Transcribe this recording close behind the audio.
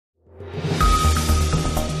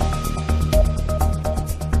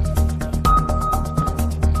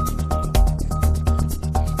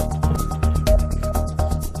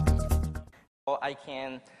I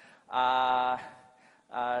can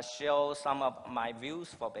show some of my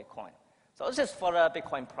views for Bitcoin. So this is for the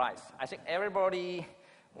Bitcoin price. I think everybody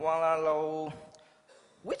want to know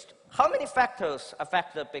how many factors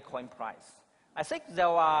affect the Bitcoin price. I think there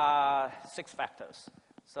are 6 factors.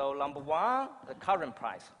 So number 1, the current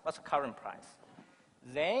price. What's the current price?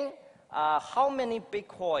 Then how many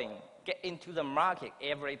Bitcoin get into the market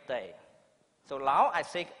every day? So now I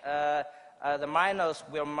think the miners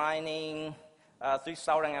were mining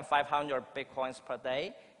 3,500 Bitcoins per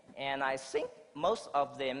day, and I think most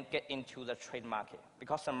of them get into the trade market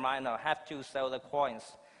because the miner have to sell the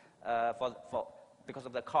coins because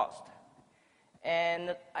of the cost.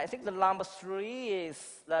 And I think the number 3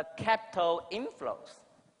 is the capital inflows,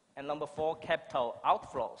 and number 4, capital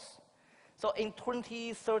outflows. So in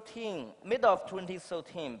 2013, middle of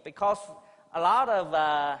 2013, because a lot of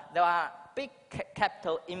there are big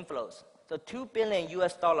capital inflows, so $2 billion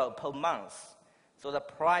per month. So the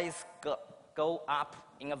price go up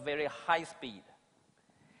in a very high speed.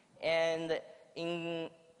 And in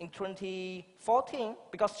 2014,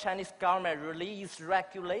 because Chinese government released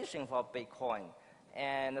regulation for Bitcoin,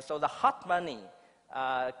 and so the hot money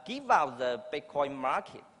give out the Bitcoin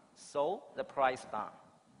market, so the price down.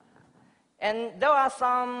 And there are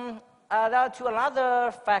two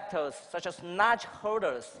other factors, such as large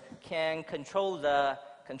holders can control the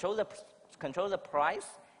price,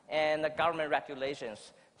 and the government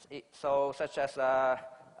regulations. So such as the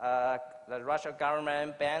Russian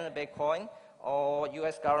government banned Bitcoin, or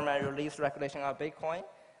U.S. government released regulation of Bitcoin.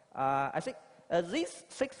 I think these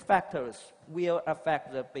 6 factors will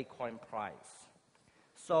affect the Bitcoin price.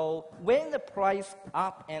 So when the price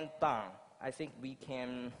up and down, I think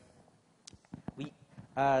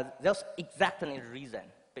there's exactly a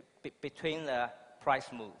reason between the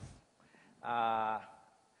price move.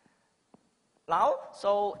 Now,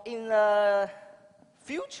 so in the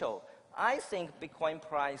future, I think Bitcoin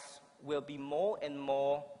price will be more and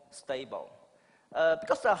more stable.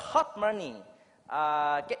 Because the hot money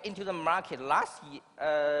get into the market last year,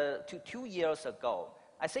 2 years ago,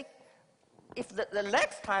 I think if the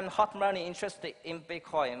next time hot money interested in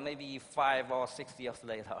Bitcoin, maybe 5 or 6 years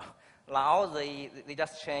later, now they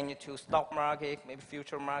just change to stock market, maybe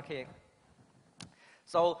future market.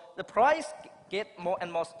 So the price get more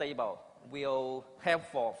and more stable will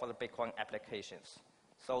helpful for the Bitcoin applications.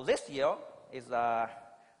 So this year is I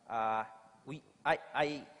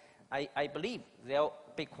believe that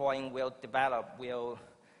Bitcoin will develop, will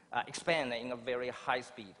expand in a very high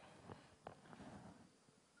speed.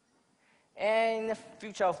 And the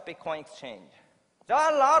future of Bitcoin exchange. There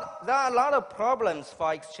are a lot of problems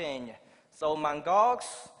for exchange. So Mt.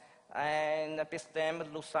 Gox and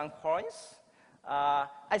Bitstamp lose some coins.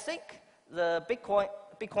 I think the Bitcoin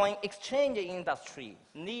exchange industry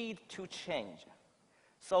need to change.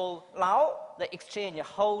 So now the exchange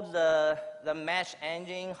hold the mesh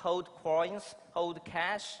engine, hold coins, hold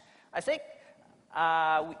cash. I think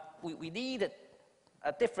we need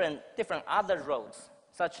different other roads,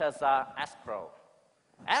 such as escrow.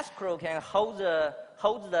 Escrow can hold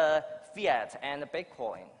the fiat and the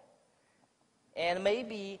Bitcoin. And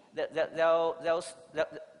maybe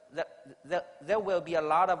there will be a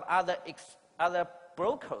lot of other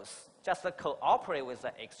brokers just to cooperate with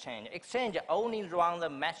the exchange. Exchange only run the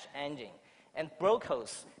mesh engine, and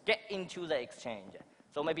brokers get into the exchange.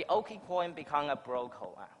 So maybe OKCoin become a broker.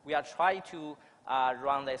 We are trying to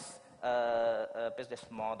run this business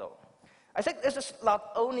model. I think this is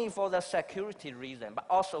not only for the security reason, but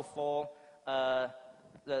also for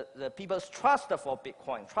the people's trust for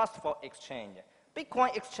Bitcoin, trust for exchange.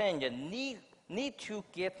 Bitcoin exchange need to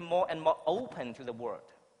get more and more open to the world.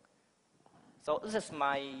 So this is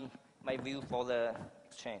my view for the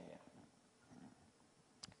exchange.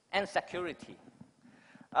 And security.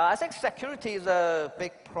 I think security is a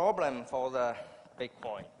big problem for the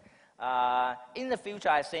Bitcoin. In the future,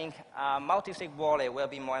 I think multi-sig wallet will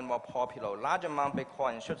be more and more popular. Large amount of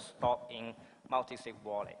Bitcoin should stop in multi-sig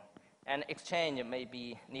wallet. And exchange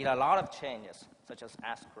maybe need a lot of changes, such as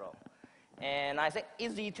escrow. And I think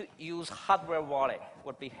easy to use hardware wallet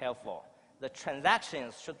would be helpful. The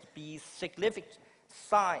transactions should be significant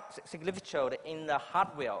in the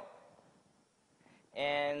hardware.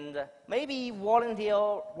 And maybe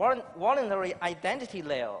voluntary identity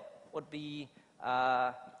layer would be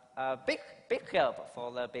a big help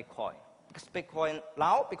for the Bitcoin. Because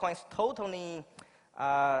Bitcoin is totally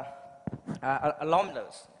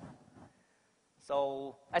anonymous.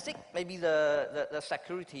 So I think maybe the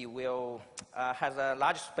security will has a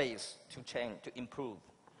large space to change, to improve.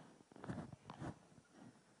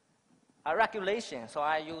 Regulation, so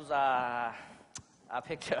I use a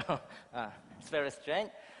picture. It's very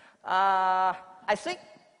strange. I think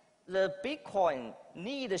the Bitcoin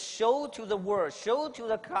need to show to the world, show to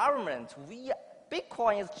the government,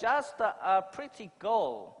 Bitcoin is just a pretty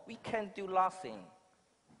goal. We can do nothing.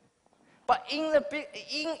 But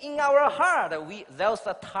in our heart, there's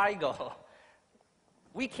a tiger.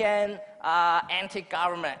 We can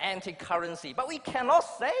anti-government, anti-currency, but we cannot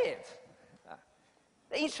say it.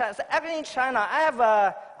 In China,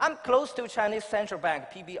 I'm close to Chinese Central Bank,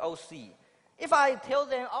 PBOC. If I tell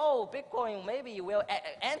them, oh, Bitcoin maybe will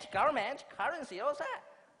anti-government, anti-currency, what's that?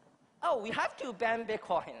 Oh, we have to ban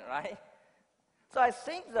Bitcoin, right? So I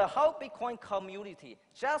think the whole Bitcoin community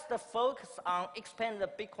just focus on expand the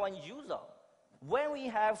Bitcoin user. When we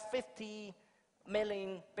have 50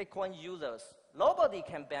 million Bitcoin users, nobody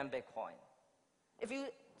can ban Bitcoin. If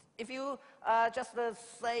you just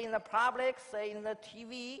say in the public, say in the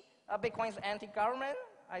TV, Bitcoin is anti-government,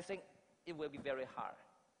 I think it will be very hard.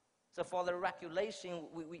 So for the regulation,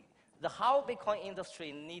 the whole Bitcoin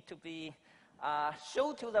industry need to be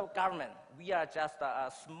show to the government, we are just a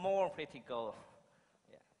small pretty goal.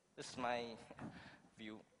 Yeah, this is my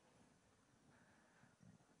view.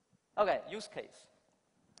 Okay, use case.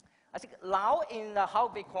 I think now in the whole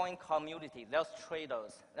Bitcoin community, there's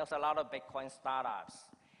traders. There's a lot of Bitcoin startups.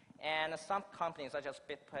 And some companies such as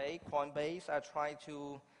BitPay, Coinbase are trying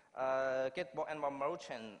to get more and more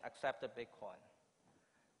merchants accept the Bitcoin.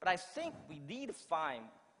 But I think we need to find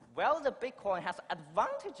where the Bitcoin has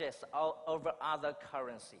advantages over other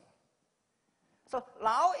currency. So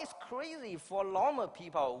now it's crazy for normal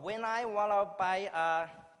people. When I want to buy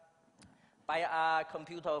a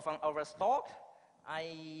computer from Overstock,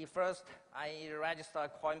 I register a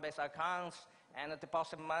Coinbase account and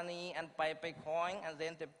deposit money and buy Bitcoin and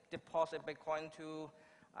then deposit Bitcoin to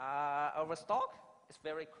Overstock. It's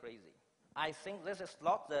very crazy. I think this is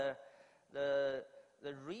not the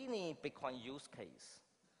really Bitcoin use case.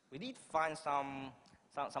 We need to find some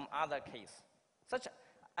other case.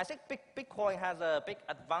 I think Bitcoin has a big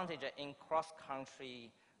advantage in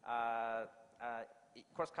cross-country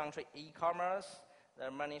e-commerce, the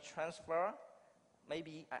money transfer.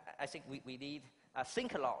 Maybe I think we need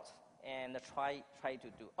think a lot and try to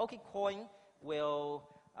do. OKCoin will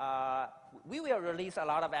we will release a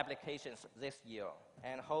lot of applications this year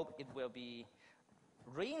and hope it will be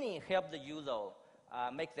really help the user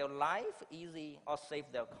make their life easy or save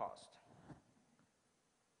their cost.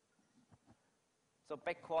 So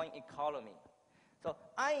Bitcoin economy. So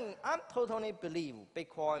I'm totally believe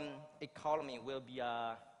Bitcoin economy will be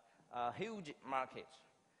a huge market.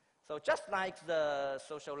 So just like the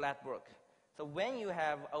social network. So when you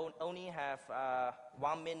only have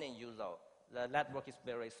 1 million users, the network is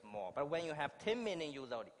very small. But when you have 10 million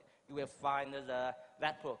users, you will find the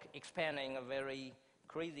network expanding a very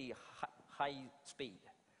crazy high speed.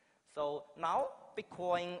 So now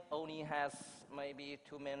Bitcoin only has maybe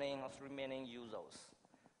 2 million or 3 million users.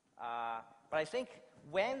 But I think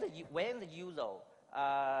when the user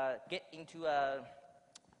get into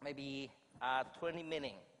maybe 20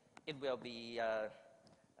 million, it will be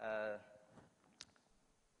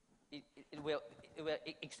it will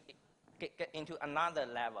get into another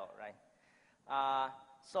level, right?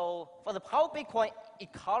 So for the whole Bitcoin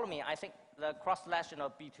economy, I think the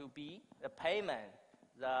cross-national B2B, the payment,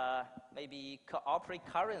 the maybe cooperate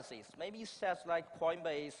currencies, maybe sets like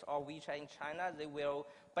Coinbase or WeChat in China, they will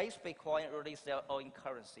base Bitcoin release their own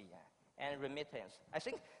currency and remittance. I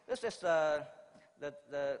think this is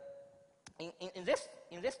in this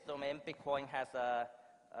domain, Bitcoin has a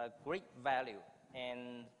great value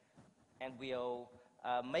and will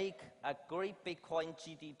make a great Bitcoin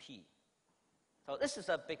GDP. So this is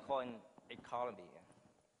a Bitcoin economy.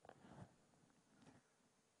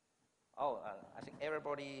 Oh, I think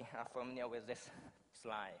everybody are familiar with this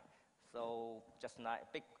slide. So just like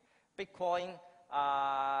Bitcoin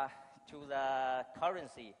to the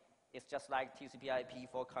currency is just like TCP/IP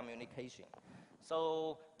for communication.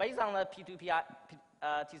 So based on the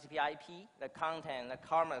TCP/IP, the content, the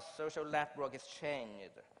commerce, social network is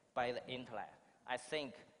changed by the internet. I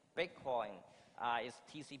think Bitcoin is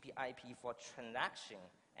TCP/IP for transaction,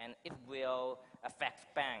 and it will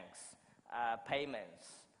affect banks,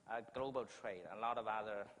 payments, global trade, a lot of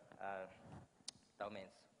other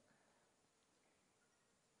domains.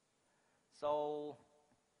 So,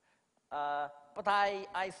 but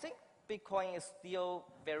I think Bitcoin is still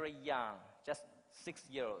very young, just 6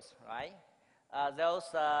 years, right?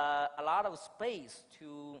 There's a lot of space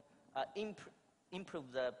to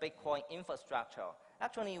improve the Bitcoin infrastructure.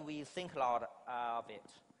 Actually, we think a lot of it.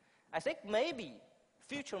 I think maybe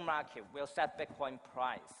future market will set Bitcoin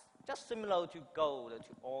price, just similar to gold,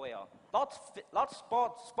 to oil, not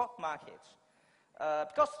spot markets.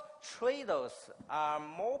 because traders are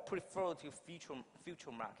more preferred to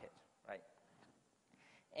future market, right?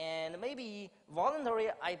 And maybe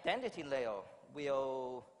voluntary identity layer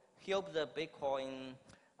will help the Bitcoin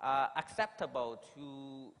acceptable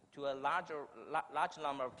to a large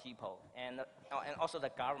number of people and also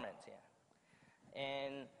the government. Yeah.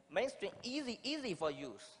 And mainstream easy for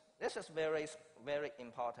use. This is very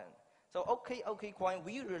important. So OKCoin,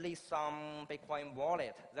 we released some Bitcoin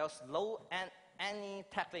wallet. There's no any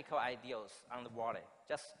technical ideas on the wallet,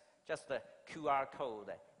 just the QR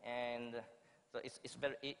code, and so it's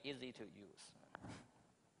very easy to use.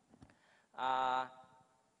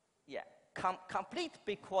 Yeah, complete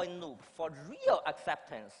Bitcoin loop for real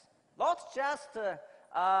acceptance, not just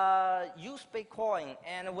use Bitcoin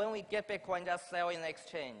and when we get Bitcoin just sell in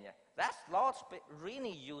exchange. That's not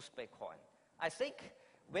really use Bitcoin. I think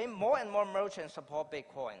when more and more merchants support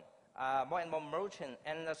Bitcoin, more and more merchants,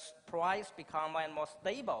 and the price become more and more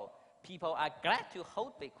stable, people are glad to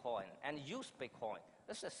hold Bitcoin and use Bitcoin.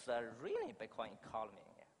 This is a really Bitcoin economy.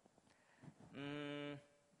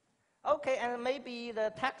 Okay, and maybe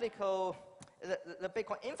the technical, the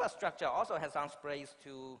Bitcoin infrastructure also has some space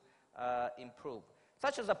to improve.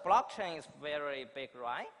 Such as the blockchain is very big,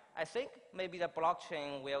 right? I think maybe the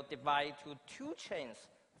blockchain will divide to two chains.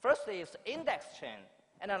 First is index chain,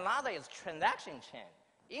 and another is transaction chain.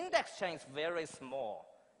 Index chain is very small,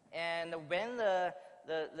 and when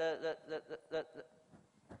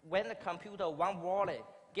when the computer, one wallet,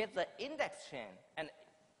 gets the index chain, and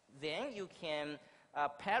then you can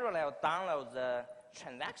parallel download the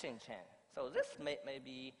transaction chain. So this may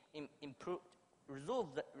be resolve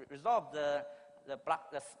the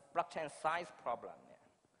blockchain size problem.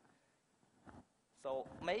 Yeah. So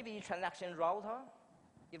maybe transaction router,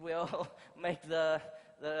 it will make the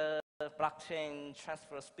blockchain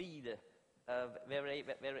transfer speed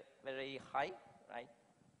very high, right?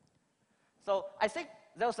 So I think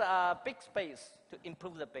there's a big space to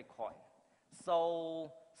improve the Bitcoin.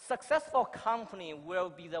 So successful company will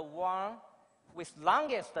be the one with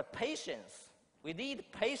longest patience. We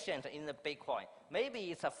need patience in the Bitcoin.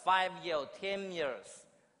 Maybe it's a 5 year, 10 years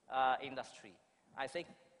industry. I think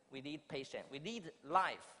we need patience. We need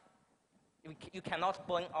life. You cannot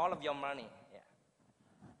burn all of your money. Yeah.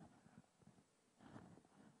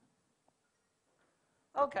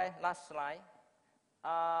 Okay, last slide.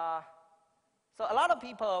 So a lot of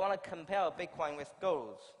people want to compare Bitcoin with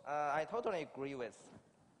gold. I totally agree with.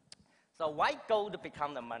 So why gold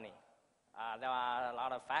become the money? There are a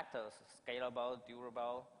lot of factors: scalable,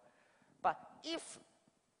 durable. But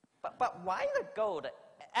why the gold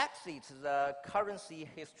exits the currency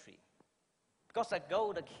history? Because the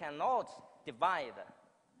gold cannot divide.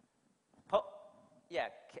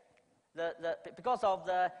 Because of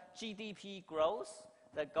the GDP growth,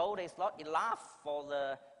 the gold is not enough for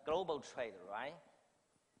the global trade, right?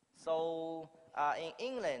 So in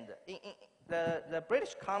England, the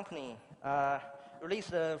British company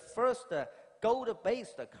released the first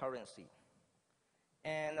gold-based currency.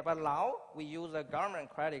 But now we use a government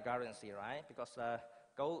credit currency, right? Because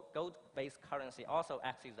gold-based currency also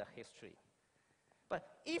exits the history. But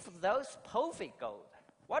if there's perfect gold,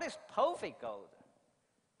 what is perfect gold?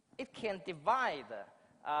 It can divide,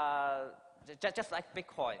 just like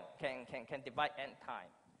Bitcoin can divide any time.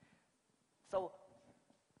 So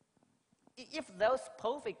if there's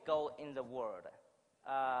perfect gold in the world,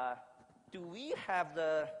 do we have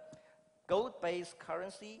the gold-based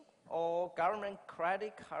currency or government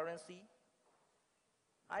credit currency?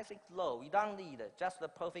 I think no, we don't need it. Just the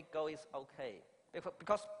perfect gold is okay.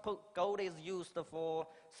 Because gold is used for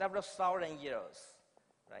several thousand years,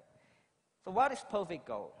 right? So what is perfect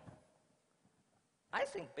gold? I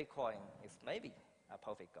think Bitcoin is maybe a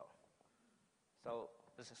perfect gold. So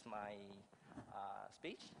this is my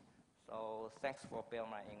speech. So thanks for bearing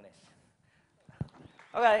my English.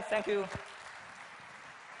 Okay, thank you.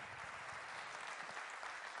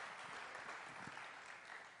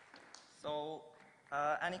 So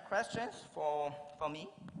any questions for me?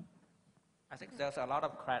 I think there's a lot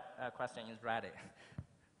of questions ready.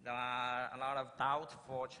 There are a lot of doubts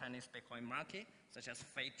for Chinese Bitcoin market, such as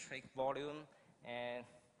fake trade volume, and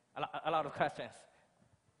a lot of questions.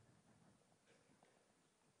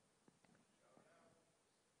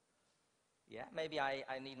 Yeah, maybe I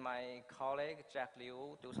need my colleague, Jack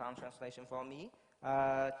Liu, do some translation for me.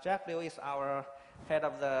 Jack Liu is our head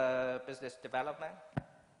of the business development.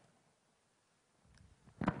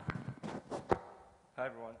 Hi,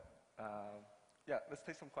 everyone. Yeah, let's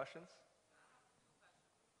take some questions.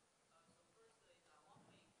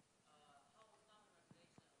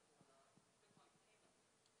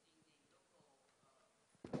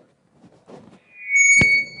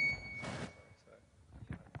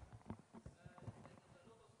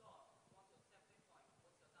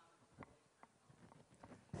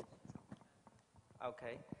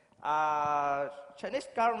 Okay. Chinese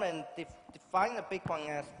government define the Bitcoin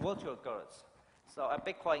as virtual goods. So a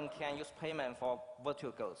Bitcoin can use payment for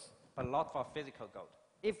virtual goods, but not for physical gold.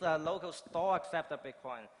 If the local store accepts the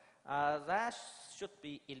Bitcoin, that should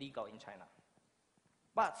be illegal in China.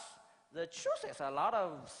 But the truth is a lot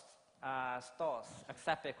of stores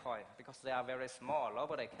accept Bitcoin because they are very small.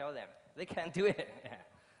 Nobody kill them. They can do it. Yeah.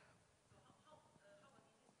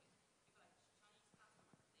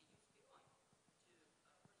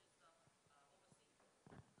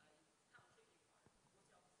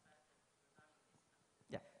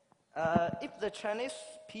 If the Chinese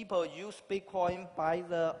people use Bitcoin buy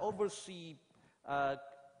the overseas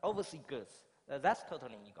goods, that's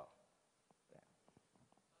totally legal.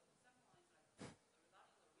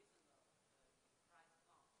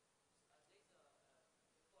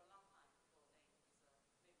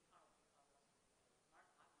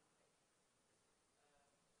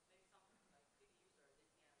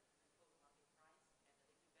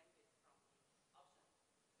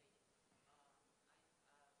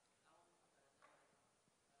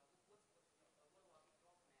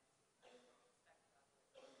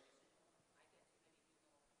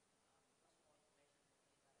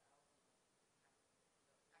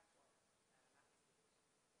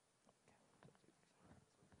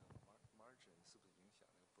 margin 是不是影响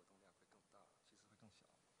那个波动量会更大？其实会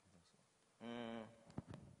更小，应该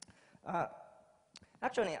说。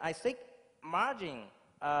Actually, I think margin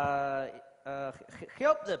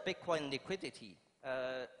help the Bitcoin liquidity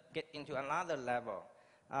get into another level.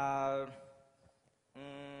 I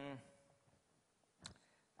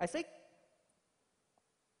think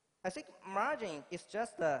margin is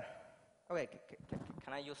just okay.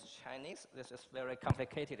 Can I use Chinese? This is very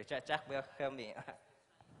complicated. Jack will help me.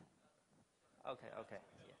 Okay.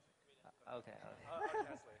 Yeah. Okay.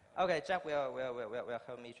 Okay, Jack will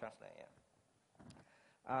help me translate.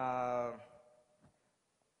 Yeah.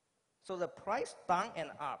 So the price down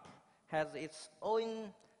and up has its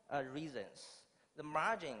own reasons. The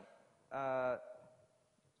margin,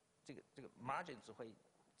 这个 margin 只会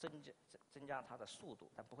增加它的速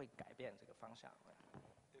度，但不会改变这个方向。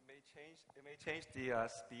It may change the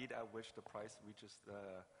speed at which the price reaches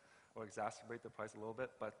or exacerbate the price a little bit,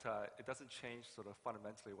 but it doesn't change sort of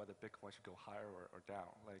fundamentally whether Bitcoin should go higher or down.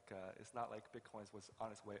 Like it's not like Bitcoin was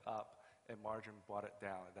on its way up and margin brought it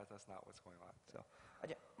down. That's not what's going on. So. 而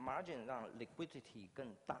且 margin 让 liquidity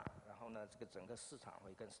更大，然后呢，这个整个市场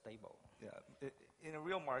会更 stable。Yeah, in a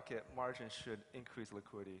real market, margin should increase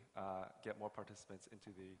liquidity, get more participants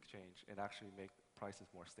into the exchange, and actually make prices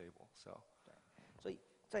more stable. So. 所以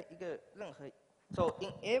在一个任何 So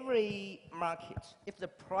in every market, if the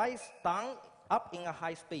price down up in a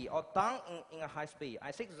high speed or down in a high speed,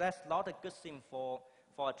 I think that's not a good thing for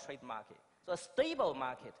a trade market. So a stable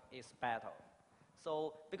market is better.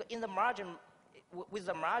 So because in the margin, with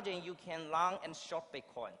the margin, you can long and short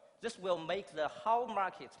Bitcoin. This will make the whole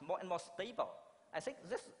market more and more stable. I think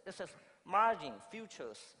this is margin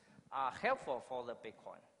futures are helpful for the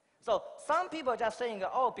Bitcoin. So some people are just saying,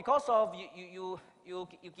 oh, because of you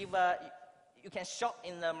give a you can short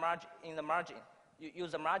in the margin. You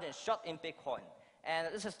use the margin short in Bitcoin,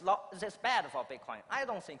 and this is bad for Bitcoin. I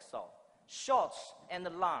don't think so. Shorts and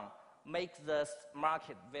long make the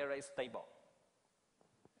market very stable.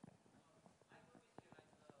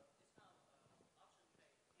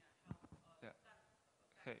 Yeah.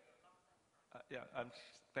 Hey. Yeah.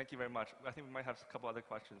 Thank you very much. I think we might have a couple other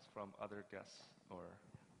questions from other guests or.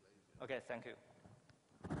 Okay. Thank you.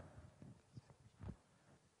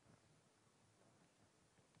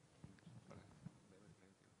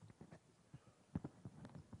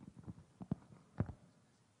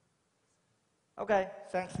 Okay,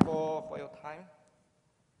 thanks for your time.